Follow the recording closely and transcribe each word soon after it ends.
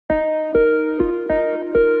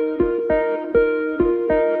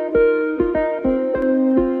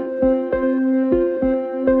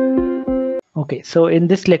Okay, so in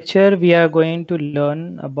this lecture, we are going to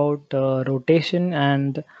learn about rotation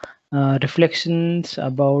and reflections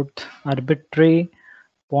about arbitrary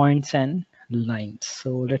points and lines.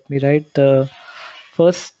 So let me write the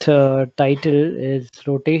first title is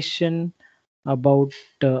rotation about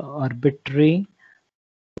arbitrary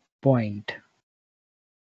point.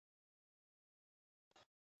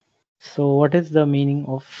 So what is the meaning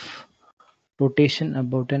of rotation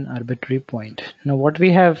about an arbitrary point? Now what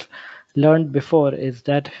we have learned before is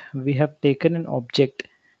that we have taken an object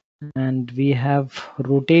and we have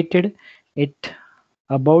rotated it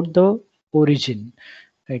about the origin,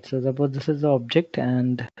 right? So suppose this is the object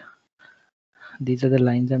and these are the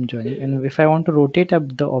lines I'm joining, and if I want to rotate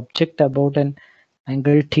up the object about an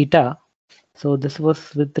angle theta, so this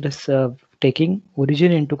was with this taking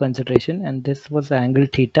origin into consideration, and this was the angle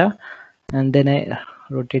theta, and then I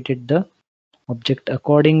rotated the object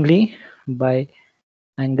accordingly by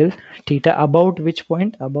angle theta about which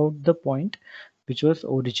point? About the point which was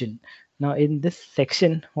origin. Now in this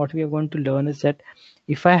section what we are going to learn is that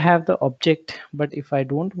if I have the object, but if I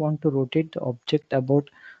don't want to rotate the object about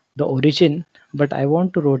the origin, but I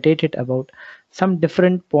want to rotate it about some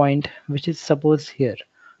different point, which is suppose here.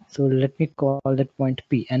 So let me call that point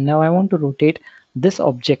P, and now I want to rotate this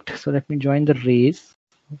object. So let me join the rays,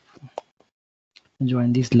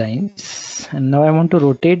 join these lines, and now I want to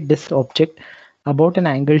rotate this object about an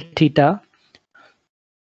angle theta.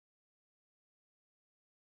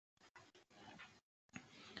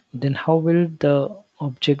 Then how will the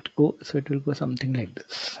object go? So it will go something like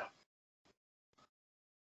this.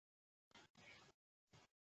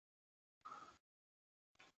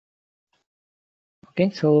 Okay,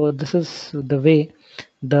 so this is the way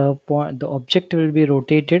the object will be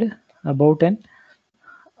rotated about an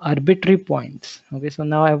arbitrary points. Okay, so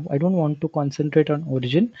now I don't want to concentrate on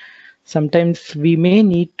origin. Sometimes we may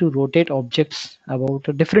need to rotate objects about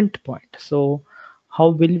a different point. So how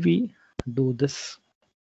will we do this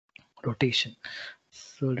rotation?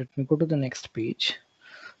 So let me go to the next page.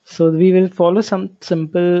 So we will follow some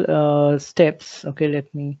simple steps. Okay,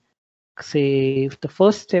 let me say the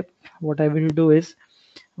first step. What I will do is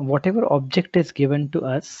whatever object is given to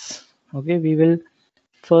us, okay, we will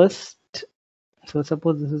first, so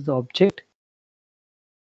suppose this is the object,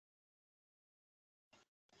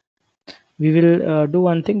 we will do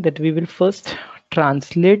one thing, that we will first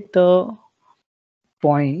translate the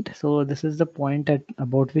point. So this is the point at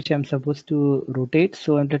about which I'm supposed to rotate.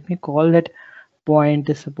 So let me call that point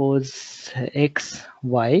is suppose x,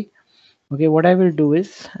 y. Okay, what I will do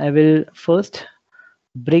is I will first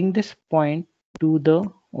bring this point to the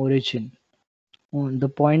origin. On the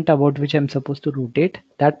point about which I'm supposed to rotate,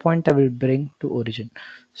 that point I will bring to origin.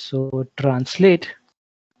 So translate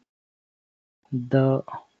the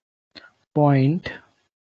point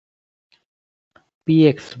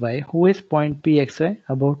pxy. Who is point pxy?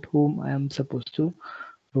 About whom I am supposed to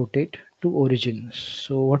rotate to origin.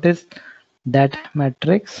 So what is that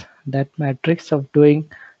matrix? That matrix of doing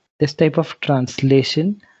this type of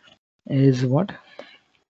translation is what?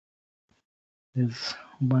 Is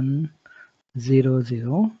 1 0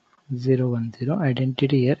 0 0 1 0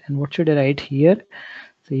 identity here. And what should I write here?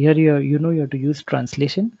 So here you know you have to use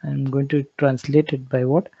translation. I'm going to translate it by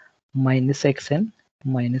what? Minus x and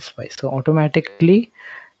minus y. So automatically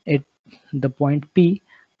the point P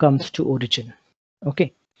comes to origin.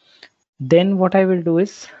 Okay. Then what I will do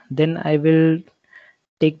is, then I will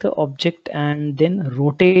take the object and then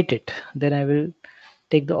rotate it. Then I will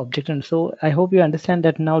take the object, and so I hope you understand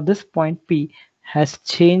that now this point P has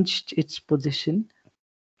changed its position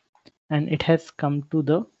and it has come to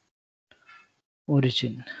the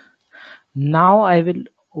origin. Now I will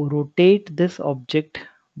rotate this object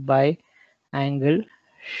by angle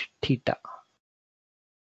theta.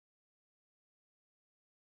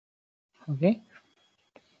 Okay.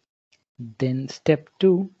 Then step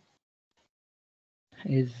 2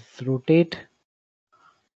 is rotate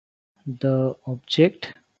the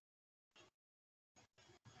object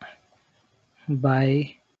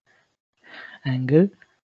by angle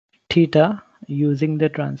theta using the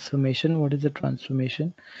transformation. What is the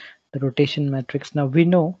transformation? The rotation matrix now we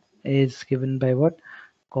know is given by what?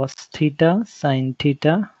 Cos theta sine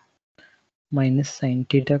theta minus sine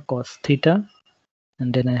theta cos theta,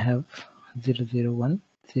 and then I have 0 0 1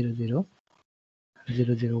 0 0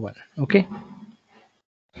 0 0 1. Okay,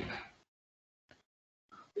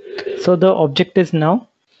 so the object is now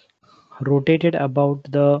rotated about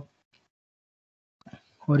the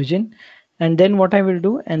origin, and then what I will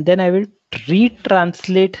do, and then I will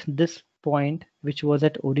retranslate this point which was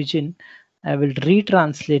at origin. I will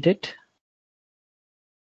retranslate it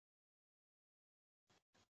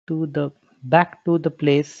to the back to the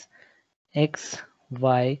place x,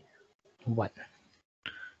 y, 1.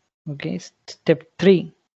 Okay, step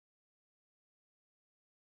 3.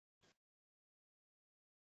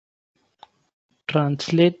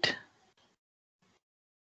 Translate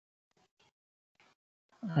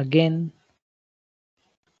again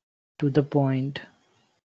to the point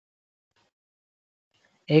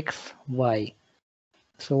x, y.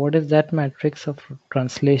 So what is that matrix of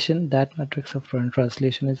translation? That matrix of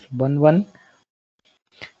translation is 1, 1.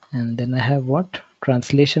 And then I have what?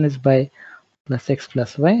 Translation is by plus x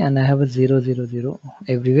plus y, and I have a 0, 0, 0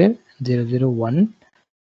 everywhere, 0, 0, 1,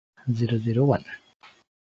 0, 0, 1.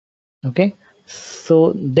 Okay,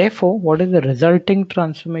 so therefore, what is the resulting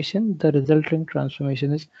transformation? The resulting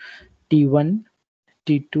transformation is T1,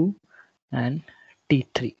 T2, and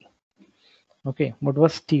T3. Okay, what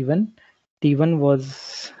was T1? T1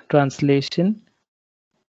 was translation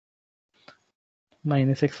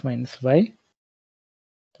minus x minus y,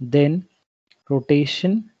 then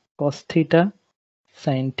rotation cos theta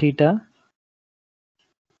sin theta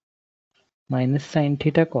minus sin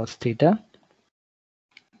theta cos theta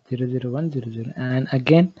 0, 0, 1, 0, 0, and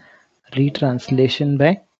again retranslation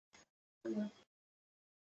by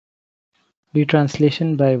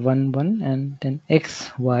 1, 1, and then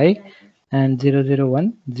x, y, and 0, 0,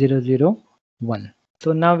 1, 0, 0, 1.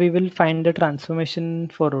 So now we will find the transformation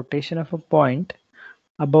for rotation of a point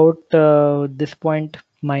about this point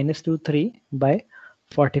minus 2, 3 by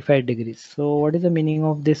 45 degrees. So what is the meaning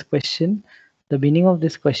of this question? The meaning of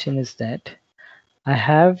this question is that I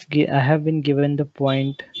have been given the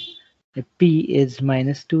point P is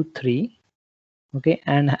minus 2, 3. Okay,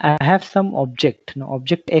 and I have some object. Now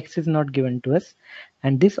object X is not given to us,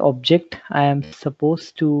 and this object I am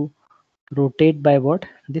supposed to rotate by what?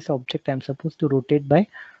 This object I am supposed to rotate by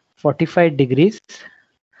 45 degrees,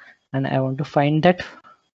 and I want to find that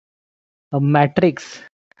a matrix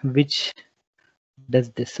which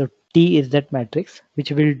does this. So T is that matrix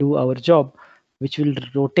which will do our job, which will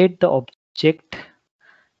rotate the object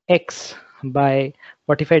X by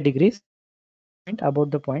 45 degrees about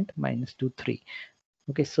the point minus 2, 3.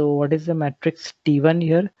 Okay, so what is the matrix T1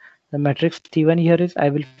 here? The matrix T1 here is I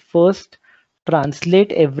will first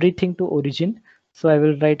translate everything to origin. So I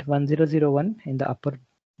will write 1001 in the upper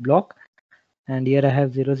block, and here I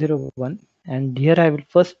have 001, and here I will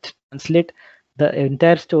first translate the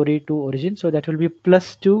entire story to origin. So that will be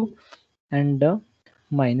plus 2 and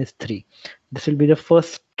minus 3. This will be the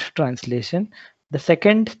first translation. The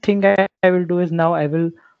second thing I will do is now I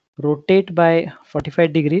will rotate by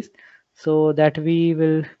 45 degrees. So that we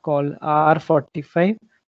will call R45,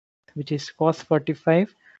 which is cos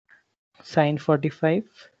 45, sin 45,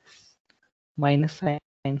 minus sin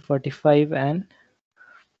 45, and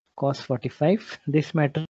cos 45. This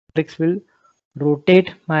matrix will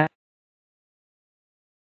rotate my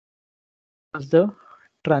the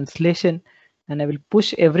translation, and I will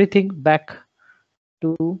push everything back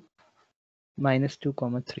to minus 2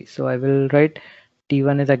 comma 3. So I will write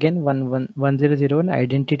T1 is again 1001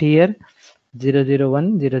 identity here,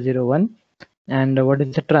 001 001, and what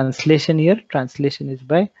is the translation here? Translation is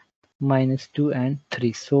by minus 2 and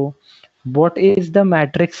 3. So what is the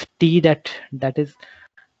matrix T that is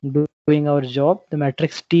doing our job? The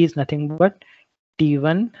matrix T is nothing but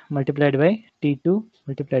T1 multiplied by T2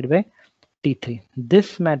 multiplied by T3.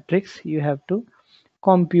 This matrix you have to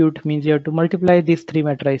compute, means you have to multiply these three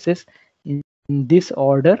matrices in this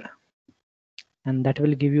order, and that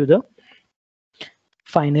will give you the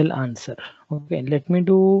final answer. Okay, let me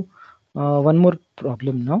do one more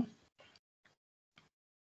problem now.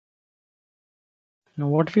 Now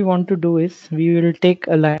what we want to do is we will take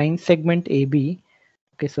a line segment AB.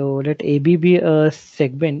 Okay, so let AB be a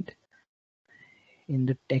segment in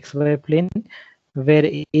the XY plane where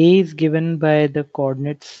A is given by the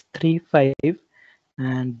coordinates 3, 5,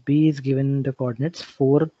 and B is given the coordinates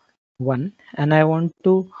 4, 1, and I want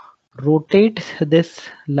to rotate this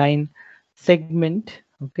line segment.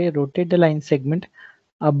 Okay, rotate the line segment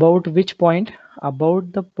about which point?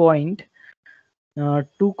 About the point 2,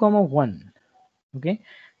 1. Okay,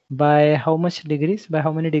 by how much degrees? By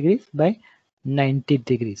how many degrees? By 90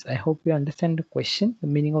 degrees. I hope you understand the question. The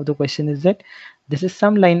meaning of the question is that this is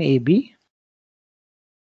some line AB.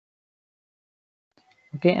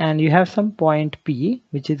 Okay, and you have some point P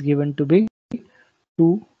which is given to be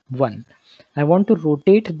 2, 1. I want to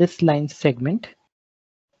rotate this line segment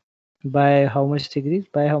by how much degrees?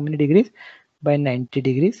 By how many degrees? By 90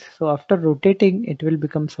 degrees. So after rotating, it will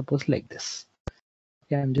become suppose like this.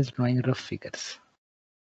 Okay, I'm just drawing rough figures.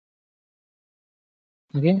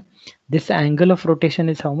 Okay, this angle of rotation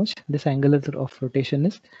is how much? This angle of rotation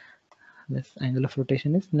is This angle of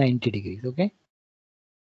rotation is 90 degrees. Okay,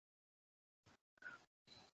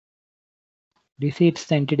 do you see it's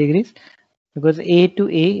 90 degrees? Because A to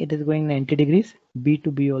A it is going 90 degrees, B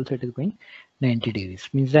to B also it is going 90 degrees.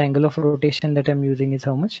 Means the angle of rotation that I'm using is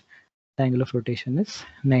how much? The angle of rotation is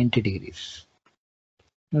 90 degrees.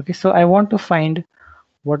 Okay, so I want to find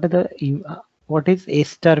what are what is A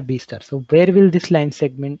star B star. So where will this line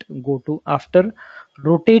segment go to after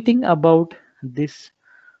rotating about this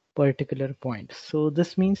particular point? So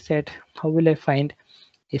this means that how will I find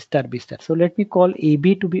A star B star? So let me call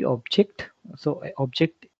AB to be object. So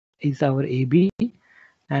object is our AB,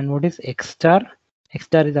 and what is X star? X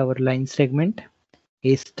star is our line segment.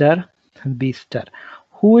 A star, B star.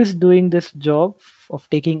 Who is doing this job of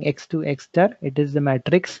taking X to X star? It is the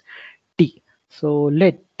matrix T. So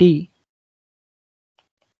let T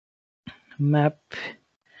map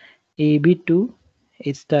AB to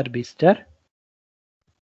A star B star.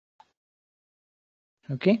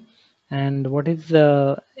 Okay, and what is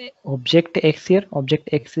the object X here? Object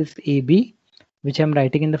X is AB, which I'm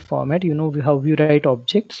writing in the format. You know how you write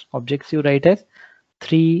objects. Objects you write as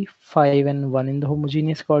 3, 5, and 1 in the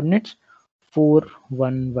homogeneous coordinates, 4,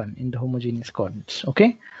 1, 1 in the homogeneous coordinates.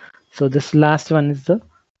 Okay, so this last one is the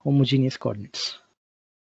homogeneous coordinates.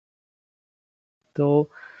 So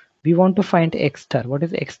we want to find X star. What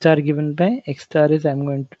is X star given by? X star is I'm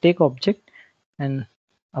going to take object and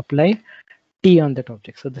apply T on that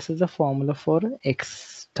object. So this is the formula for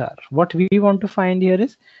X star. What we want to find here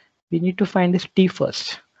is we need to find this T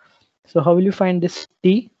first. So how will you find this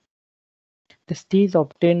T? This T is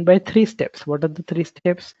obtained by 3 steps. What are the 3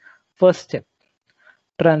 steps? First step,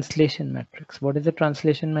 translation matrix. What is the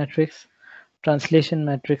translation matrix? Translation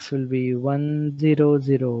matrix will be 1 0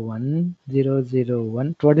 0 1 0 0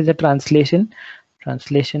 1. What is the translation?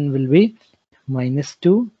 Translation will be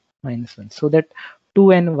 -2 -1, so that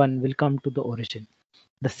 2 and 1 will come to the origin.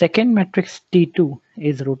 The second matrix T2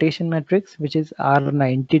 is rotation matrix, which is R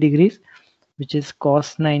 90 degrees, which is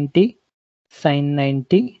cos 90 sin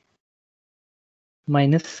 90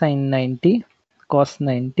 minus sin 90 cos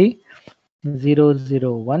 90 0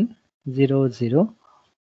 0 1 0 0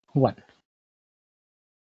 1.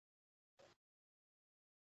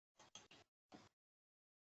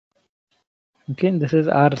 Okay, this is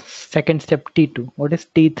our second step T2. What is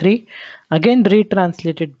T3? Again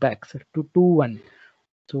retranslated back, so to 2 1.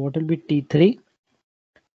 So what will be T3?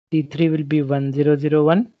 T3 will be 1 0 0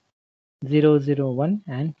 1 0 0 1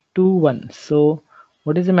 and 2 1. So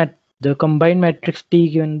what is the combined matrix T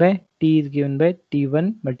given by? T is given by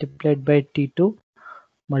T1 multiplied by T2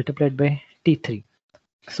 multiplied by T3.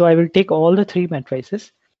 So I will take all the 3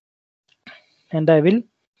 matrices and I will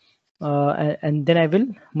and then I will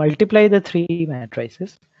multiply the 3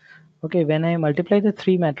 matrices. Okay, when I multiply the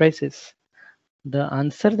 3 matrices, the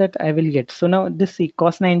answer that I will get. So now this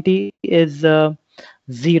cos 90 is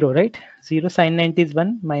 0, right? 0, sin 90 is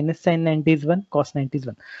 1, minus sin 90 is 1, cos 90 is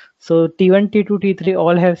 1. So T1, T2, T3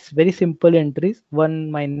 all have very simple entries, 1,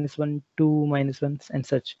 -1, 2, -1 and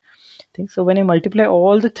such things. So when I multiply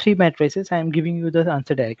all the 3 matrices, I am giving you the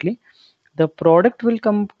answer directly. The product will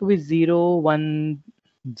come to be 0, 1,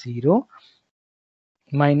 0,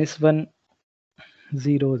 -1,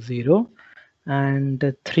 0, 0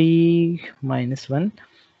 and 3, -1,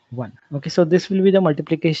 1. Okay, so this will be the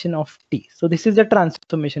multiplication of T. So this is the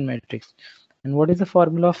transformation matrix. And what is the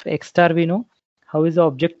formula of X star? We know. How is the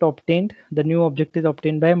object obtained? The new object is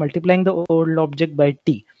obtained by multiplying the old object by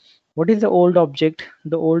T. What is the old object?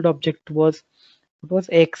 The old object was, what was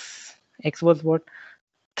X? X was what?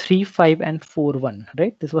 3, 5 and 4, 1,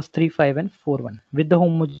 right? This was 3, 5 and 4, 1. With the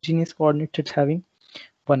homogeneous coordinates, it's having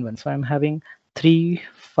 1, 1. So I'm having 3,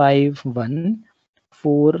 5, 1,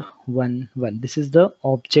 4, 1, 1. This is the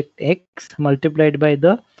object X multiplied by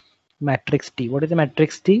the matrix T. What is the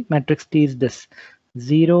matrix T? Matrix T is this: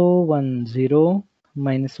 0, 1, 0,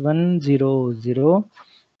 -1, 0, 0,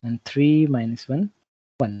 and 3, -1,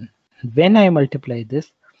 1. When I multiply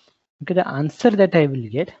this, okay, the answer that I will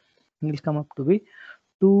get will come up to be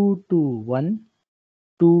 2, 2, 1,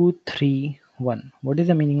 2, 3, 1. What is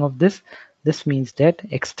the meaning of this? This means that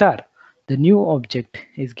X star, the new object,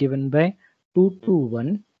 is given by 2, 2,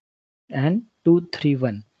 1 and 2, 3,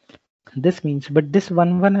 1. This means, but this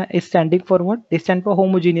 1, 1 is standing for what? They stand for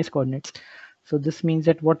homogeneous coordinates. So this means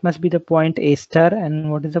that what must be the point A star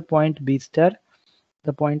and what is the point B star?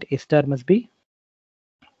 The point A star must be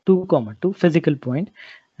 2, 2 physical point,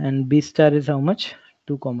 and B star is how much?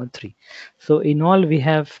 2, 3. So in all, we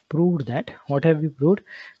have proved that. What have we proved?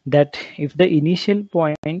 That if the initial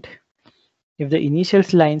point, if the initial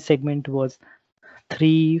line segment was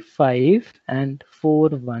 3, 5 and 4,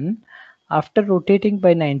 1, after rotating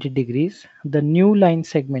by 90 degrees, the new line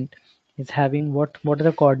segment is having what are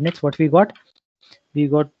the coordinates? What we got? We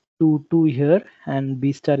got 2 2 here, and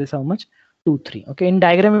B star is how much? 2 3. Okay, in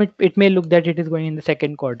diagram it may look that it is going in the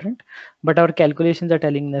second quadrant, but our calculations are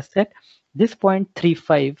telling us that this point 3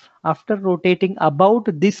 5, after rotating about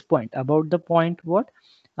this point, about the point what?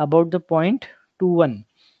 About the point 2 1.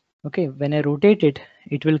 Okay, when I rotate it,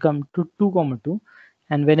 it will come to 2 comma 2,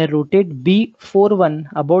 and when I rotate B 4 1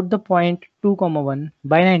 about the point 2 comma 1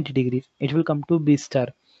 by 90 degrees, it will come to B star,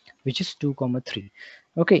 which is 2 comma 3.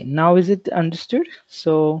 Okay, now is it understood?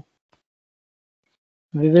 So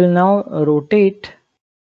we will now rotate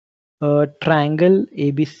a triangle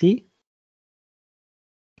ABC,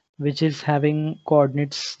 which is having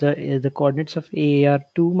coordinates, the coordinates of A are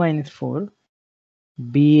 2 minus 4,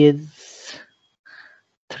 B is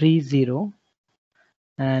 3 0,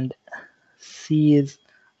 and C is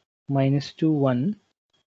minus 2 1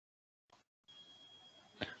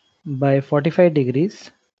 by 45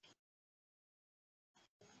 degrees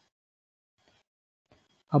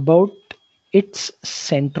about its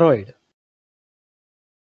centroid.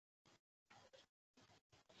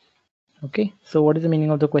 Okay, so what is the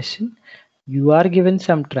meaning of the question? You are given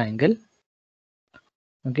some triangle,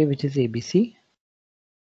 okay, which is ABC.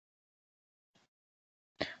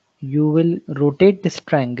 You will rotate this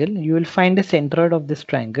triangle. You will find the centroid of this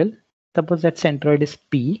triangle. Suppose that centroid is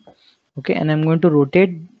P. Okay, and I'm going to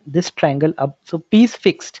rotate this triangle up. So P is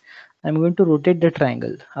fixed. I'm going to rotate the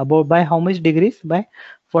triangle about by how much degrees? By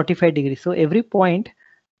 45 degrees. So every point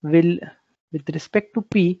will, with respect to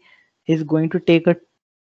P, is going to take a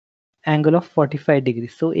angle of 45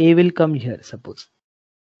 degrees. So A will come here, suppose.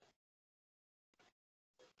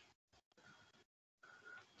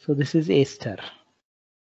 So this is A star.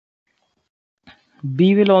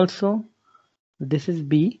 B will also, this is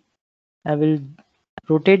B. I will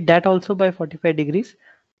rotate that also by 45 degrees.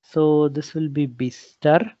 So this will be B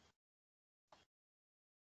star.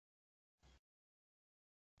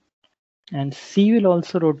 And C will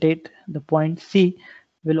also rotate, the point C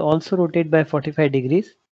will also rotate by 45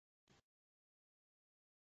 degrees.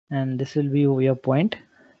 And this will be your point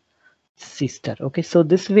C star. Okay, so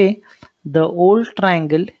this way the whole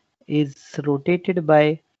triangle is rotated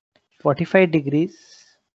by 45 degrees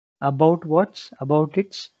about what? About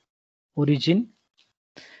its origin,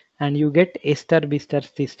 and you get A star, B star,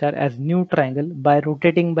 C star as new triangle by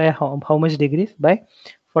rotating by how much degrees? By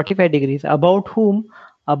 45 degrees. About whom?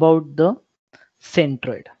 About the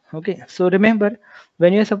centroid. Okay, so remember,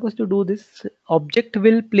 when you're supposed to do this, object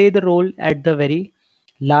will play the role at the very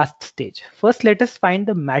last stage. First, let us find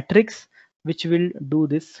the matrix which will do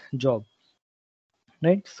this job,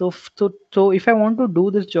 right? So if I want to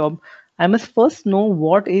do this job, I must first know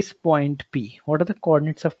what is point P, what are the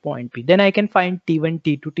coordinates of point P, then I can find T1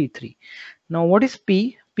 T2 T3. Now what is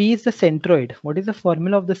P? P is the centroid. What is the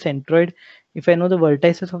formula of the centroid? If I know the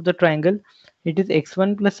vertices of the triangle, it is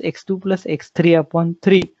x1 plus x2 plus x3 upon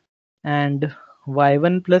 3 and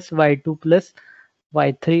y1 plus y2 plus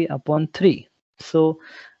y3 upon 3. So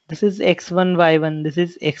this is x1 y1, this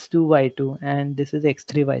is x2 y2, and this is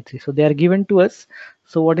x3 y3. So they are given to us.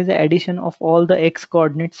 So what is the addition of all the x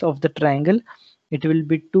coordinates of the triangle? It will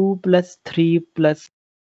be 2 plus 3 plus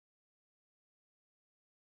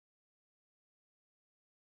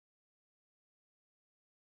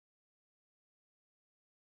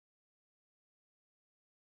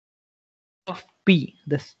of P.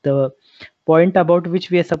 The point about which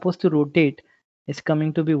we are supposed to rotate is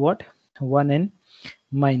coming to be what? 1 and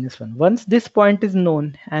minus 1. Once this point is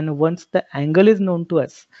known and once the angle is known to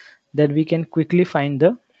us, then we can quickly find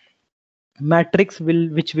the matrix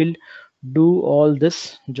which will do all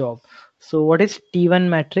this job. So what is T1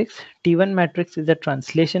 matrix? T1 matrix is a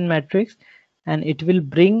translation matrix, and it will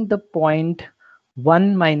bring the point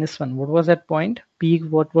 1 minus 1. What was that point? P,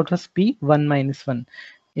 what was P? 1 minus 1.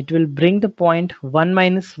 It will bring the point 1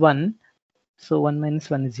 minus 1. So 1 minus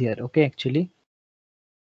 1 is here. Okay, actually.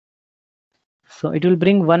 So it will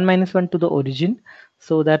bring 1 minus 1 to the origin.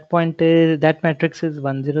 So that point is, that matrix is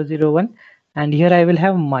 1 0 0 1, and here I will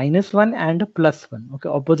have minus 1 and a plus 1. Okay,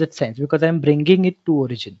 opposite signs, because I'm bringing it to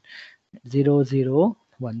origin. 0 0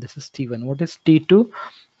 1. This is T1. What is T2?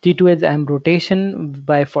 T2 is I'm rotation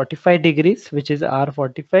by 45 degrees, which is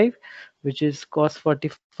R45, which is cos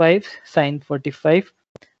 45 sine 45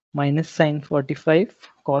 minus sine 45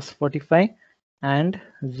 cos 45 and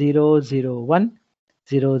 0 0 1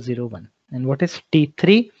 0 0 1. And what is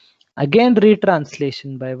T3? Again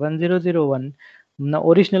retranslation by 1001. Now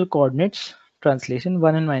original coordinates translation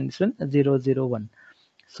 1 and minus 1 0 0 1.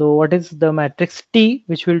 So what is the matrix T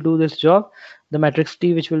which will do this job? The matrix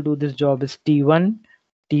T which will do this job is T1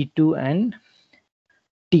 T2 and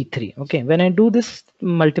T3. Okay, when I do this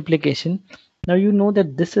multiplication, now you know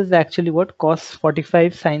that this is actually what cos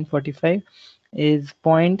 45 sine 45 is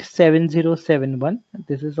 0.7071.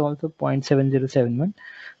 This is also 0.7071.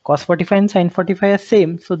 Cos 45 and sine 45 are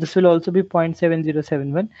same, so this will also be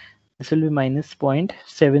 0.7071. This will be minus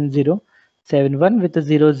 0.7071 with the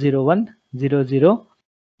 001,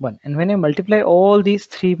 001. And when I multiply all these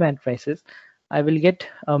three matrices, I will get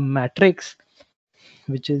a matrix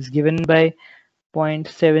which is given by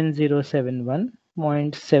 0.7071,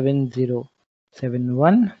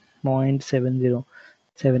 0.7071,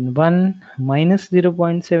 0.7071 minus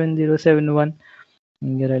 0.7071.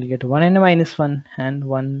 Here I'll get 1 and a minus 1 and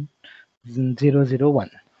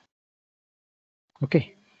 1001.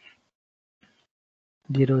 Okay,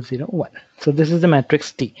 001. So this is the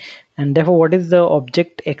matrix T, and therefore what is the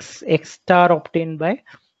object x star obtained by?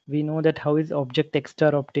 We know that how is object x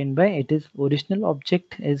star obtained by? It is original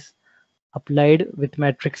object is applied with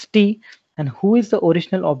matrix T. And who is the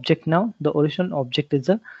original object now? The original object is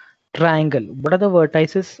a triangle. What are the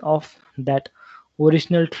vertices of that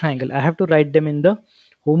original triangle? I have to write them in the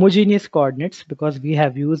homogeneous coordinates because we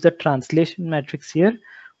have used the translation matrix here.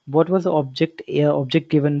 What was the object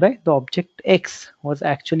given by? The object X was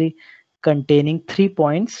actually containing 3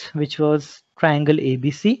 points, which was triangle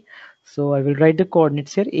ABC. So I will write the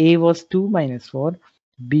coordinates here. A was 2 minus 4,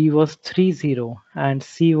 B was 3 0, and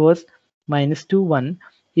C was minus 2 1.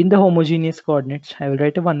 In the homogeneous coordinates, I will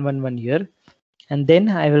write a 1 1 1 here, and then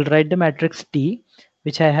I will write the matrix T,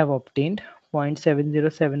 which I have obtained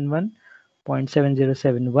 0.7071,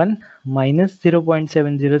 0.7071 minus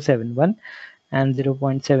 0.7071 and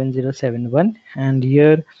 0.7071. And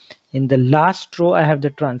here in the last row, I have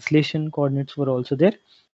the translation coordinates were also there,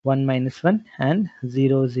 1 minus 1 and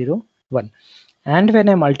 0 0 1. And when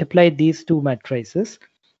I multiply these two matrices,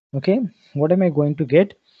 okay, what am I going to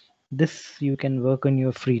get? This you can work on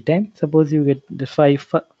your free time. Suppose you get the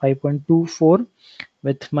 5.24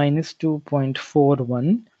 with minus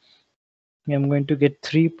 2.41. I'm going to get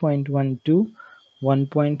 3.12,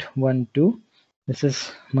 1.12. This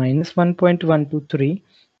is minus 1.123,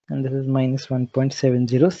 and this is minus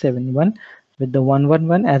 1.7071 with the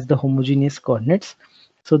 111 as the homogeneous coordinates.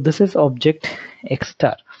 So this is object x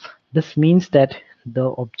star. This means that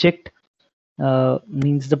the object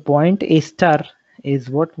means the point A star is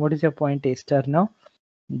what? What is your point A star now?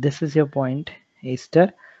 This is your point A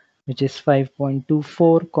star, which is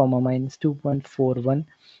 5.24 comma minus 2.41.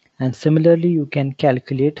 And similarly, you can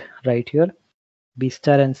calculate right here B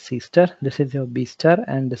star and C star. This is your B star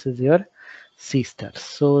and this is your C star.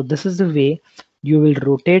 So this is the way you will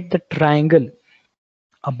rotate the triangle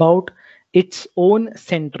about its own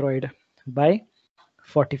centroid by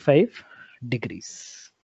 45 degrees.